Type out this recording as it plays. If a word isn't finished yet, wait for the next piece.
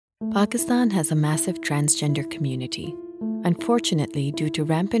Pakistan has a massive transgender community. Unfortunately, due to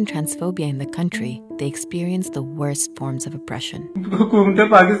rampant transphobia in the country, they experience the worst forms of oppression. हुकूमत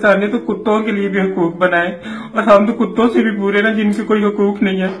पाकिस्तान ने तो कुत्तों के लिए भी हुकूक बनाए और हम तो कुत्तों से भी बुरे ना जिनके कोई हुकूक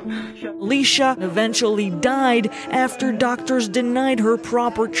नहीं है. Alicia eventually died after doctors denied her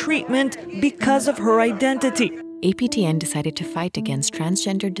proper treatment because of her identity. APTN decided to fight against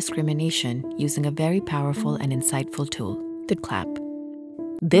transgender discrimination using a very powerful and insightful tool, the clap.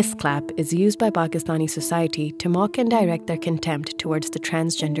 This clap is used by Pakistani society to mock and direct their contempt towards the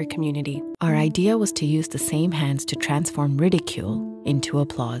transgender community. Our idea was to use the same hands to transform ridicule into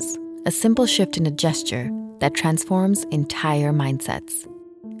applause. A simple shift in a gesture that transforms entire mindsets.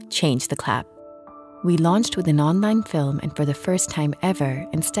 Change the clap. We launched with an online film, and for the first time ever,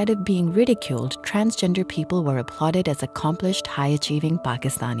 instead of being ridiculed, transgender people were applauded as accomplished, high-achieving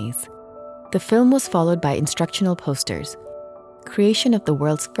Pakistanis. The film was followed by instructional posters, creation of the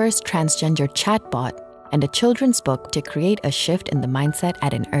world's first transgender chatbot, and a children's book to create a shift in the mindset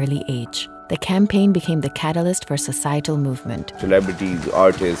at an early age. The campaign became the catalyst for societal movement. Celebrities,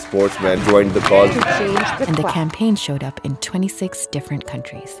 artists, sportsmen joined the cause. And the campaign showed up in 26 different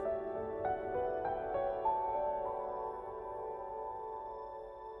countries.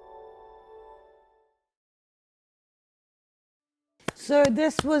 So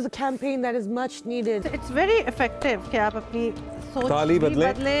this was a campaign that is much needed. It's very effective कि आप अपनी सोच भी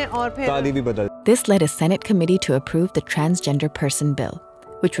बदलें और फिर. This led a Senate committee to approve the Transgender Person Bill,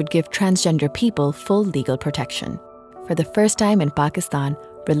 which would give transgender people full legal protection. For the first time in Pakistan,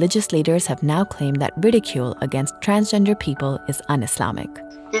 religious leaders have now claimed that ridicule against transgender people is un-Islamic.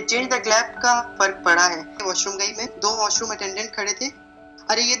 ये ChangeTheClap का फर्क पड़ा है. Washroom गई मैं, 2 washroom attendant खड़े थे.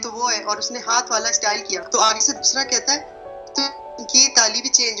 अरे ये तो वो है, और उसने हाथ वाला स्टाइल किया. तो आगे से दूसरा कहता है तो ये ताली भी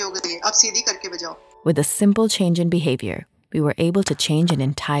चेंज हो गई है. अब सीधी करके बजाओ. With a simple change in behavior, we were able to change an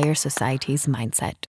entire society's mindset.